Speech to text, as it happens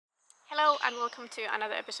Hello and welcome to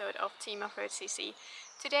another episode of Team Off.road.cc.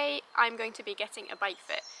 Today I'm going to be getting a bike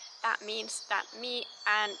fit. That means that me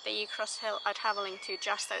and the e-Crosshill are travelling to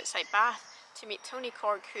just outside Bath to meet Tony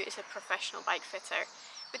Corke, who is a professional bike fitter.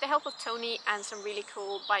 With the help of Tony and some really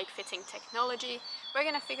cool bike fitting technology, we're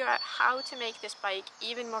going to figure out how to make this bike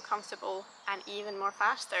even more comfortable and even more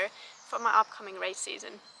faster for my upcoming race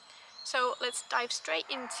season. So let's dive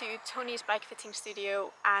straight into Tony's bike fitting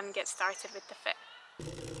studio and get started with the fit.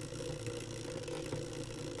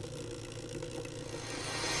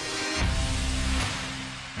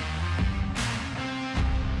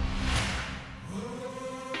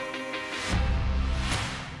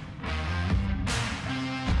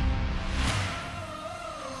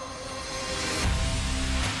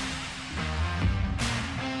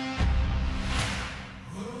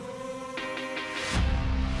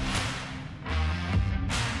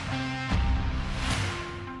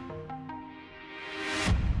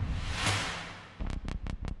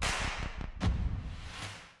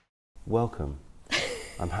 Welcome.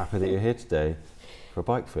 I'm happy that you're here today for a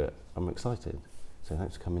bike fit. I'm excited, so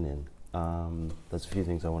thanks for coming in. There's a few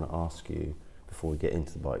things I want to ask you before we get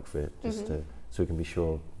into the bike fit, just so we can be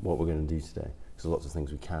sure what we're going to do today. There's lots of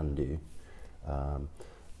things we can do,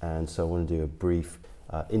 and so I want to do a brief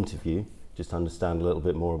interview, just to understand a little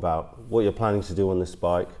bit more about what you're planning to do on this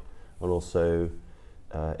bike, and also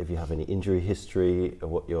if you have any injury history, or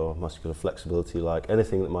what your muscular flexibility like,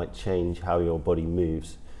 anything that might change how your body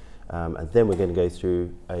moves. And then we're going to go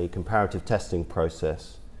through a comparative testing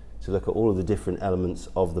process to look at all of the different elements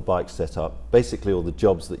of the bike setup, basically all the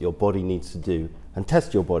jobs that your body needs to do, and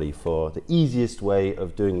test your body for the easiest way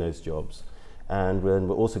of doing those jobs. And then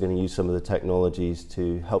we're also going to use some of the technologies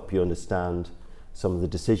to help you understand some of the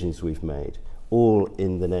decisions we've made, all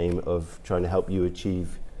in the name of trying to help you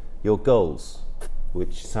achieve your goals,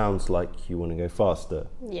 which sounds like you want to go faster.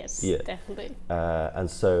 Yes, yeah. Definitely. And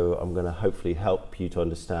so I'm going to hopefully help you to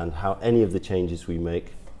understand how any of the changes we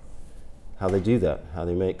make, how they do that, how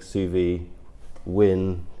they make Suvi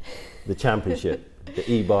win the championship, the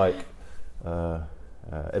e-bike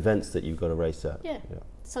events that you've got to race at. Yeah,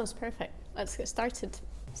 sounds perfect. Let's get started.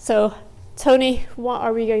 So, Tony, what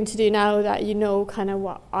are we going to do now that you know kind of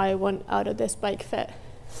what I want out of this bike fit?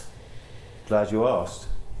 Glad you asked.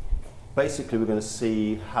 Basically, we're going to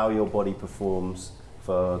see how your body performs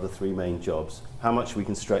for the three main jobs. How much we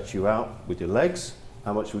can stretch you out with your legs,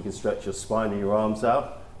 how much we can stretch your spine and your arms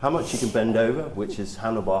out, how much you can bend over, which is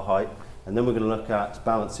handlebar height, and then we're going to look at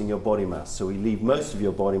balancing your body mass. So we leave most of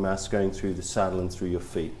your body mass going through the saddle and through your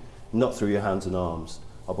feet, not through your hands and arms.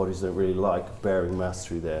 Our bodies don't really like bearing mass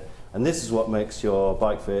through there. And this is what makes your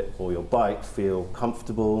bike fit or your bike feel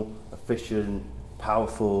comfortable, efficient,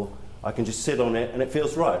 powerful. I can just sit on it and it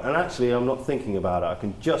feels right. And actually I'm not thinking about it. I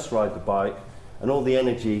can just ride the bike and all the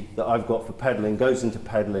energy that I've got for pedaling goes into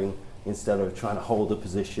pedaling instead of trying to hold a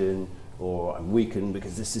position or I'm weakened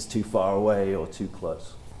because this is too far away or too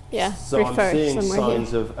close. Yeah, so I'm seeing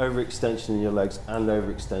signs of overextension in your legs and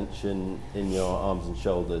overextension in your arms and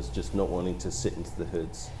shoulders, just not wanting to sit into the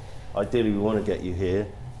hoods. Ideally we want to get you here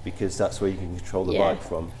because that's where you can control the bike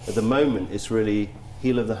from. At the moment it's really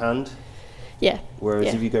heel of the hand. Yeah.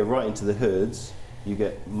 Whereas if you go right into the hoods, you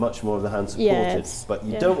get much more of the hand supported. But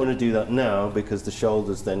you don't want to do that now because the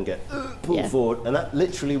shoulders then get pulled forward and that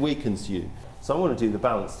literally weakens you. So I want to do the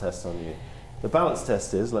balance test on you. The balance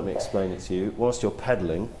test is, let me explain it to you, whilst you're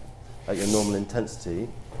pedaling at your normal intensity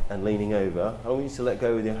and leaning over, I want you to let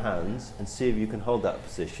go with your hands and see if you can hold that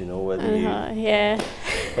position or whether you...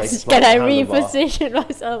 Just can I reposition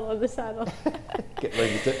myself on the saddle? Get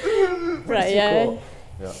ready to... Right, yeah.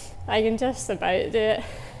 I can just about do it,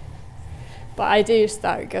 but I do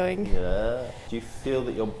start going. Yeah. Do you feel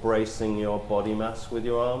that you're bracing your body mass with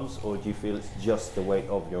your arms, or do you feel it's just the weight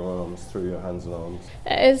of your arms through your hands and arms?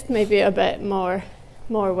 It is maybe a bit more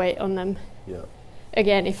weight on them. Yeah.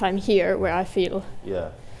 Again, if I'm here where I feel.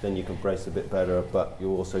 Yeah. Then you can brace a bit better, but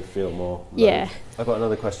you also feel more load. Yeah. I've got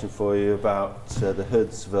another question for you about the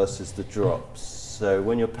hoods versus the drops. So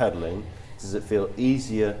when you're pedaling, does it feel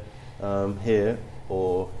easier here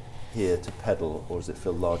or here to pedal, or does it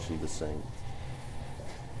feel largely the same?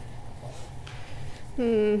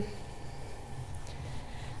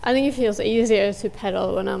 I think it feels easier to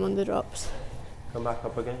pedal when I'm on the drops. Come back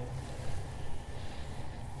up again.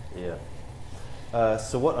 Yeah.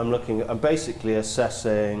 So what I'm basically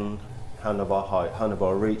assessing handlebar height,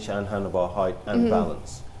 handlebar reach and handlebar height and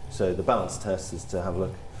balance. So the balance test is to have a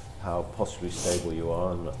look how posturally stable you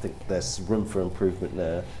are, and I think there's room for improvement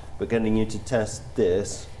there. But getting you to test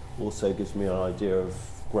this also gives me an idea of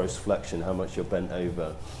gross flexion, how much you're bent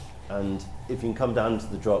over. And if you can come down to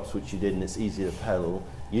the drops, which you did, and it's easier to pedal,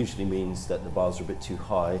 usually means that the bars are a bit too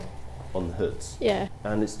high on the hoods. Yeah.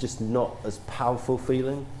 And it's just not as powerful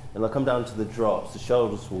feeling. And I come down to the drops, the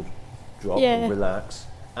shoulders will drop and relax,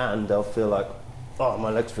 and they'll feel like, oh, my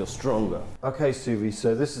legs feel stronger. Okay, Suvi,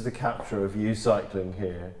 so this is the capture of you cycling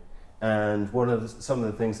here. And some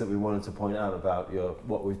of the things that we wanted to point out about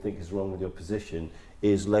what we think is wrong with your position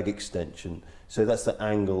is leg extension. So that's the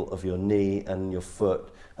angle of your knee and your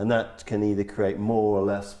foot, and that can either create more or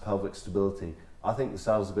less pelvic stability. I think the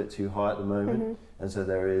saddle's a bit too high at the moment, and so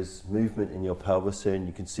there is movement in your pelvis here, and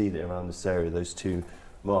you can see that around this area, those two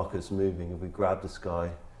markers moving. If we grab this guy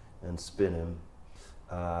and spin him,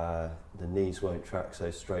 the knees won't track so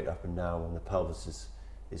straight up and down when the pelvis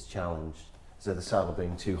is challenged. So the saddle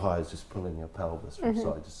being too high is just pulling your pelvis from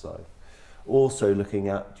side to side. Also looking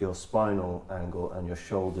at your spinal angle and your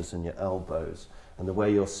shoulders and your elbows and the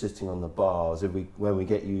way you're sitting on the bars. When we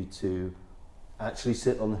get you to actually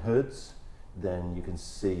sit on the hoods, then you can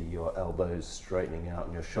see your elbows straightening out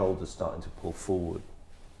and your shoulders starting to pull forward,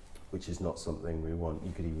 which is not something we want.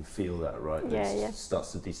 You could even feel that, right? It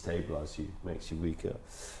starts to destabilize you, makes you weaker.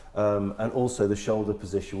 And also the shoulder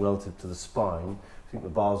position relative to the spine. I think the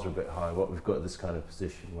bars are a bit high. What we've got this kind of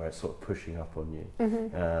position where it's sort of pushing up on you.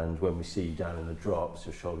 And when we see you down in the drops,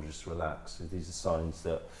 your shoulders just relax. So these are signs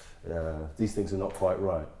that these things are not quite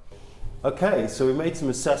right. Okay, so we made some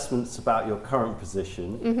assessments about your current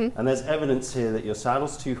position, and there's evidence here that your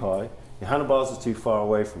saddle's too high, your handlebars are too far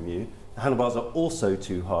away from you, the handlebars are also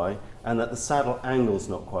too high, and that the saddle angle's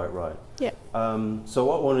not quite right. Yeah. So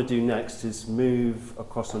what I want to do next is move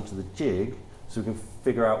across onto the jig so we can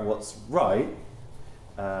figure out what's right,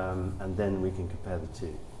 and then we can compare the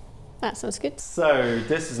two. That sounds good. So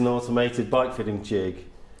this is an automated bike fitting jig.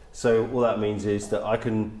 So all that means is that I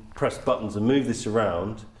can press buttons and move this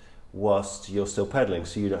around whilst you're still pedaling,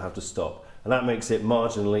 so you don't have to stop. And that makes it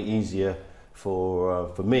marginally easier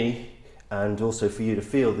for me and also for you to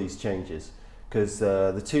feel these changes. Because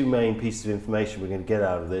the two main pieces of information we're going to get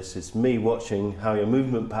out of this is me watching how your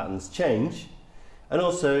movement patterns change, and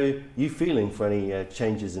also you feeling for any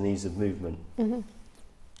changes in ease of movement.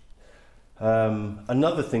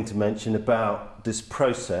 Another thing to mention about this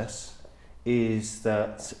process is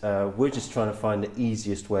that we're just trying to find the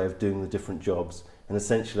easiest way of doing the different jobs. And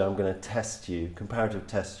essentially I'm going to test you, comparative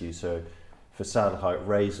test you, so for saddle height,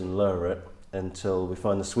 raise and lower it until we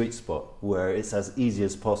find the sweet spot where it's as easy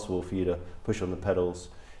as possible for you to push on the pedals,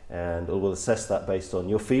 and we'll assess that based on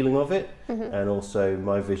your feeling of it and also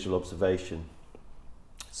my visual observation.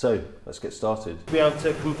 So let's get started. To be able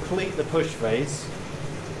to complete the push phase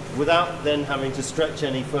without then having to stretch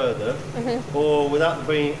any further, or without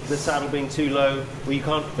the saddle being too low where you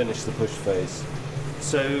can't finish the push phase.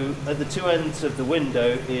 So at the two ends of the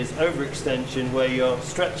window is overextension, where you're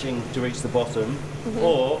stretching to reach the bottom,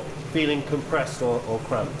 or feeling compressed or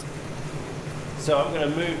cramped. So I'm going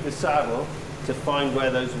to move the saddle to find where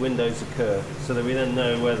those windows occur, so that we then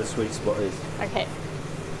know where the sweet spot is. Okay.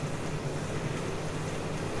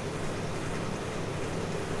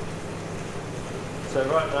 So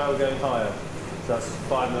right now we're going higher. So that's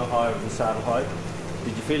 5 mil higher of the saddle height.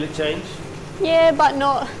 Did you feel it change? Yeah, but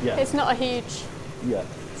not. Yeah. It's not a huge. Yeah.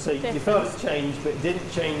 So you felt it change, but it didn't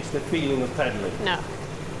change the feeling of pedaling. No.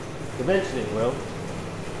 Eventually it will.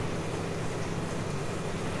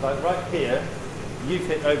 Like right here, you've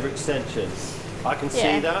hit overextension. I can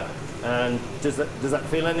see that. And does that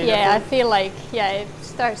feel any different? Yeah, I feel like it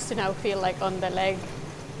starts to now feel like on the leg.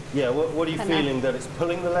 Yeah. What are you feeling? That it's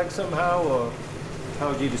pulling the leg somehow, or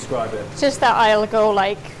how would you describe it? Just that I'll go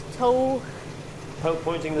like toe.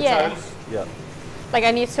 Pointing the toes? Yeah. Like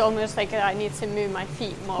I need to almost I need to move my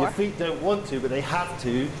feet more. Your feet don't want to, but they have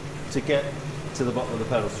to get to the bottom of the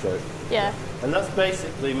pedal stroke. Yeah. And that's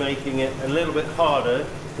basically making it a little bit harder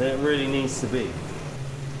than it really needs to be.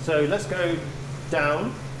 So let's go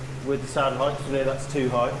down with the saddle height. So that's too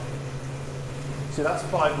high. So that's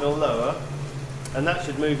 5 mil lower. And that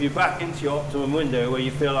should move you back into your optimum window where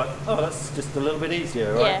you feel like, oh, that's just a little bit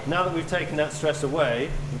easier, right? Yeah. Now that we've taken that stress away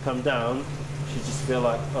and come down, you should just feel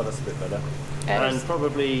like, oh, that's a bit better. And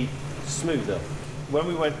probably smoother. When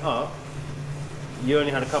we went up, you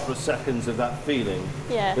only had a couple of seconds of that feeling.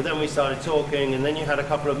 Yeah. But then we started talking, and then you had a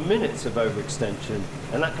couple of minutes of overextension,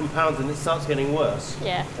 and that compounds and it starts getting worse.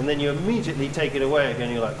 Yeah. And then you immediately take it away again,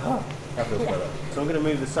 and you're like, oh, that feels better. So I'm going to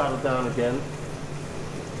move the saddle down again.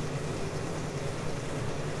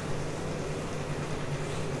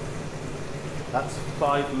 That's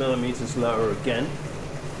 5 millimeters lower again.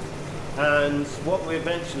 And what we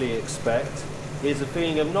eventually expect is a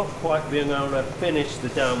feeling of not quite being able to finish the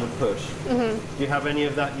downward push. Do you have any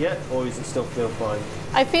of that yet, or does it still feel fine?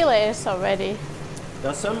 I feel it is already.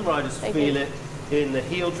 Now some riders feel it in the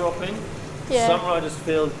heel dropping. Yeah. Some riders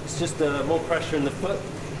feel it's just more pressure in the foot.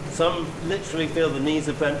 Some literally feel the knees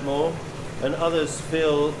are bent more, and others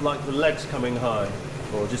feel like the legs coming high,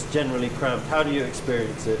 or just generally cramped. How do you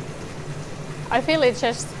experience it? I feel it's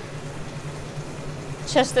just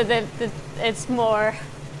that it's more,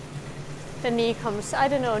 the knee comes, I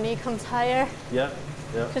don't know, knee comes higher. Yeah,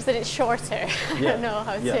 yeah. Just that it's shorter. I don't know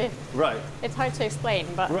how to. Right. It's hard to explain,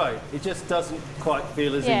 but. Right. It just doesn't quite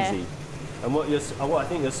feel as easy. And what I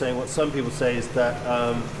think you're saying, what some people say is that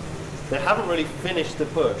they haven't really finished the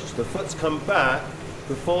push. The foot's come back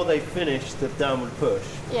before they finish the downward push.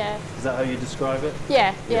 Yeah. Is that how you describe it?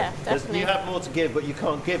 Yeah, definitely. You have more to give, but you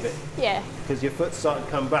can't give it. Yeah. Because your foot's starting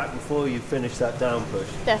to come back before you finish that down push.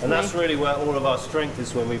 Definitely. And that's really where all of our strength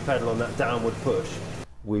is when we pedal on that downward push.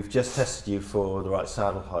 We've just tested you for the right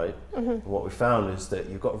saddle height. And what we found is that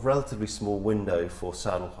you've got a relatively small window for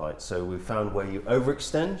saddle height. So we found where you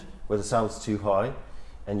overextend, where the saddle's too high,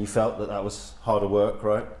 and you felt that that was harder work,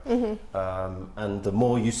 right? And the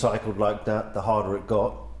more you cycled like that, the harder it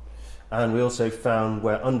got. And we also found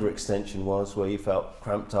where underextension was, where you felt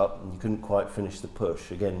cramped up and you couldn't quite finish the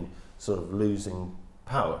push. Again, sort of losing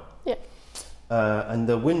power. Yeah. And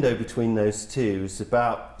the window between those two is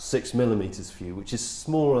about 6 millimeters for you, which is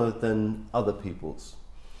smaller than other people's.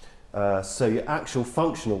 So your actual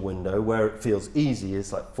functional window, where it feels easy,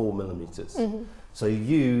 is like 4 millimeters. So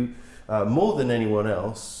you, more than anyone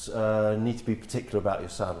else, need to be particular about your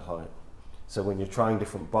saddle height. So when you're trying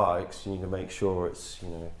different bikes, you need to make sure it's,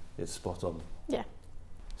 it's spot on. Yeah.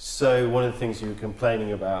 So one of the things you were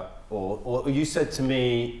complaining about, or you said to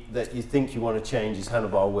me that you think you want to change is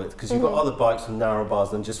handlebar width, because you've got other bikes with narrow bars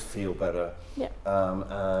that just feel better. Yeah.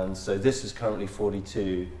 And so this is currently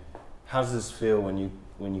 42. How does this feel when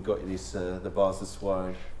you got these the bars this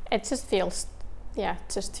wide? It just feels,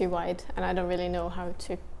 just too wide, and I don't really know how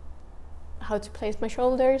to place my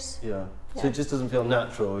shoulders. Yeah. So it just doesn't feel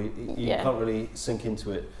natural. You can't really sink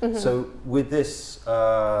into it. So with this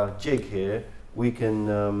jig here, we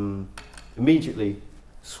can immediately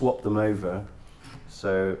swap them over.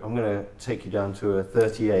 So I'm going to take you down to a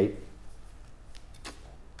 38,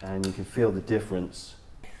 and you can feel the difference.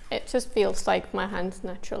 It just feels like my hands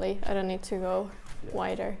naturally. I don't need to go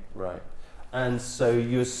wider. Right. And so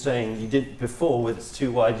you were saying you did before, with it's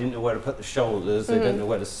too wide, you didn't know where to put the shoulders, they didn't know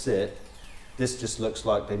where to sit. This just looks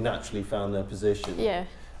like they naturally found their position. Yeah.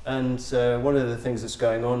 And one of the things that's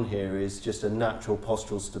going on here is just a natural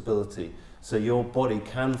postural stability. So your body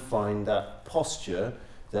can find that posture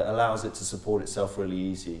that allows it to support itself really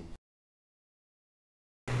easy.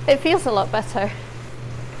 It feels a lot better.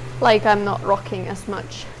 Like I'm not rocking as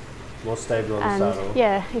much. More stable on the saddle.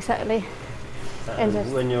 Yeah, exactly. And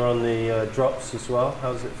when you're on the drops as well,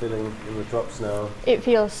 how's it feeling in the drops now? It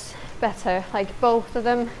feels better, like both of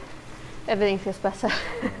them. Everything feels better.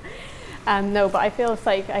 No, but I feel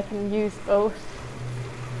like I can use both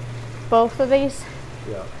of these.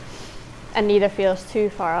 Yeah. And neither feels too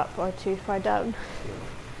far up or too far down. Yeah.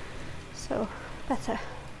 So, better.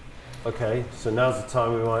 Okay, so now's the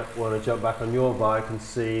time we might want to jump back on your bike and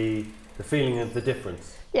see the feeling of the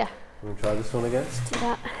difference. Yeah. We'll try this one again. Let's do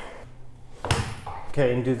that.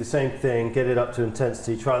 Okay, and do the same thing, get it up to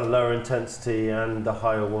intensity, try the lower intensity and the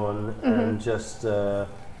higher one, and just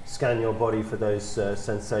scan your body for those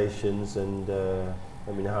sensations, and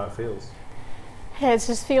let me know how it feels. Yeah, it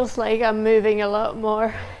just feels like I'm moving a lot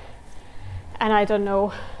more, and I don't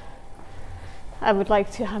know, I would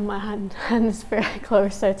like to have my hands very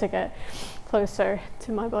closer to get closer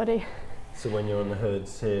to my body. So when you're on the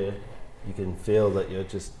hoods here, you can feel that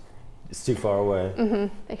it's too far away.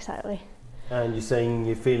 Exactly. And you're saying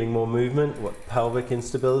you're feeling more movement, what, pelvic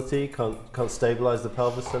instability, can't stabilise the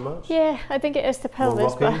pelvis so much? Yeah, I think it is the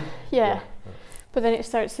pelvis, more rocking? but yeah. But then it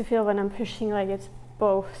starts to feel when I'm pushing like it's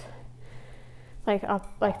both, like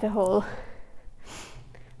up, like the whole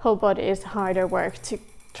body is harder work to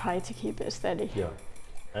try to keep it steady. Yeah.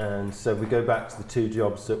 And so we go back to the two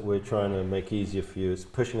jobs that we're trying to make easier for you. It's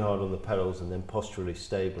pushing hard on the pedals and then posturally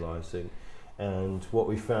stabilising. And what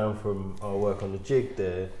we found from our work on the jig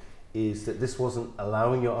there is that this wasn't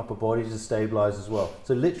allowing your upper body to stabilise as well.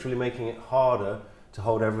 So literally making it harder to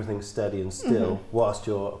hold everything steady and still whilst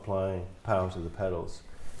you're applying power to the pedals.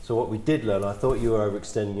 So what we did learn, I thought you were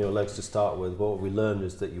overextending your legs to start with, but what we learned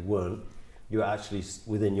is that you weren't. You were actually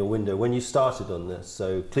within your window when you started on this.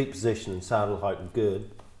 So cleat position and saddle height are good.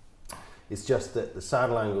 It's just that the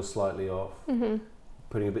saddle angle is slightly off,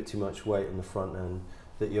 putting a bit too much weight in the front end,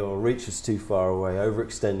 that your reach is too far away,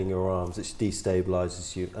 overextending your arms, which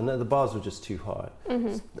destabilizes you, and that the bars were just too high.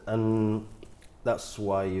 And that's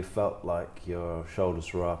why you felt like your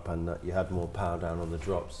shoulders were up and that you had more power down on the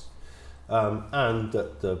drops. and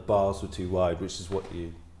that the bars were too wide, which is what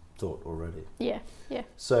you thought already. Yeah, yeah.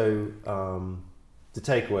 So the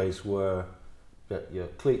takeaways were that your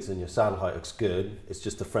cleats and your saddle height looks good. It's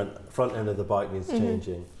just the front end of the bike needs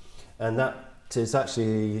changing, and that is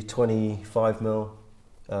actually 25mm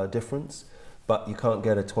difference, but you can't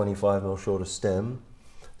get a 25mm shorter stem,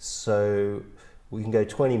 so we can go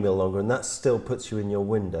 20mm longer, and that still puts you in your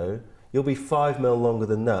window. You'll be 5mm longer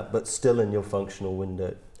than that, but still in your functional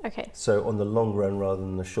window. Okay. So on the longer end rather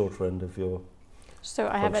than the shorter end of your. So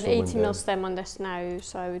I have an 80mm stem on this now,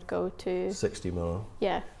 so I would go to 60mm.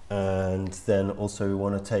 Yeah. And then also we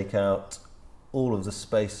want to take out all of the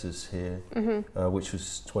spacers here, which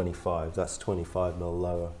was 25. That's 25mm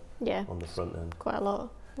lower. Yeah. On the front end. Quite a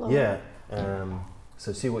lot. Lower. Yeah.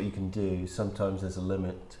 So see what you can do. Sometimes there's a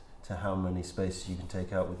limit to how many spaces you can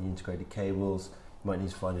take out with the integrated cables. You might need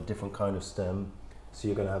to find a different kind of stem, so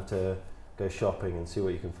you're going to have to go shopping and see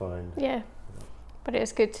what you can find. Yeah, but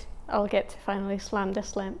it's good. I'll get to finally slam the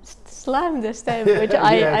stem, which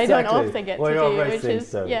I don't often get to do. Which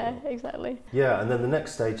is exactly. Yeah, and then the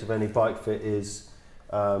next stage of any bike fit is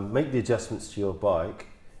make the adjustments to your bike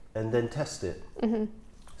and then test it.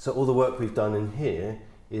 So all the work we've done in here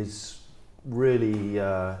is really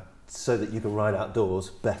so that you can ride outdoors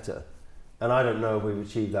better. And I don't know if we've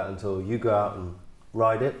achieved that until you go out and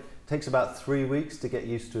ride it. It takes about 3 weeks to get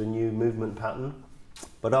used to a new movement pattern,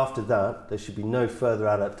 but after that there should be no further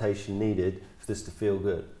adaptation needed for this to feel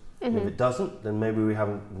good. If it doesn't, then maybe we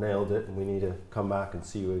haven't nailed it and we need to come back and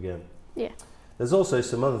see you again. Yeah. There's also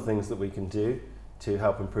some other things that we can do to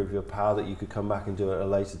help improve your power that you could come back and do at a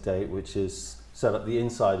later date, which is set up the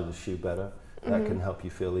inside of the shoe better. That can help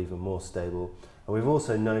you feel even more stable. And we've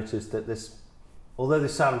also noticed that although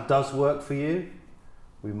this saddle does work for you,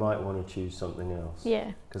 we might want to choose something else.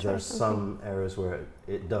 Yeah. Because there are some areas where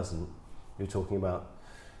it doesn't. You're talking about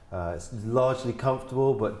it's largely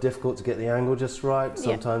comfortable but difficult to get the angle just right.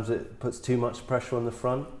 Sometimes it puts too much pressure on the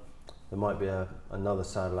front. There might be another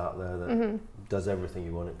saddle out there that does everything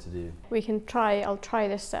you want it to do. I'll try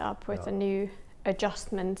this setup with the new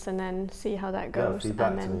adjustments and then see how that goes. Yeah,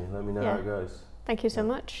 feedback to me. Let me know how it goes. Thank you so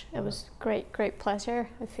much. It was great pleasure.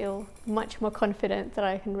 I feel much more confident that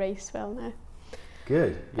I can race well now.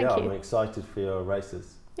 Good. Thank you. I'm excited for your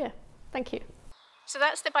races. Yeah, thank you. So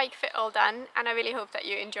that's the bike fit all done, and I really hope that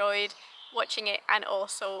you enjoyed watching it and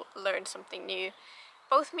also learned something new.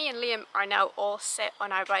 Both me and Liam are now all set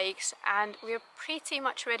on our bikes and we're pretty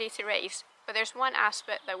much ready to race, but there's one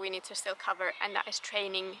aspect that we need to still cover, and that is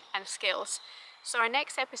training and skills. So our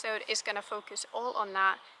next episode is going to focus all on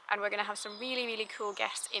that, and we're going to have some really cool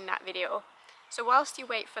guests in that video. So whilst you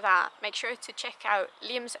wait for that, make sure to check out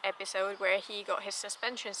Liam's episode where he got his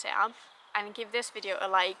suspension set up, and give this video a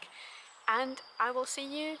like, and I will see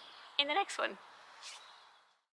you in the next one.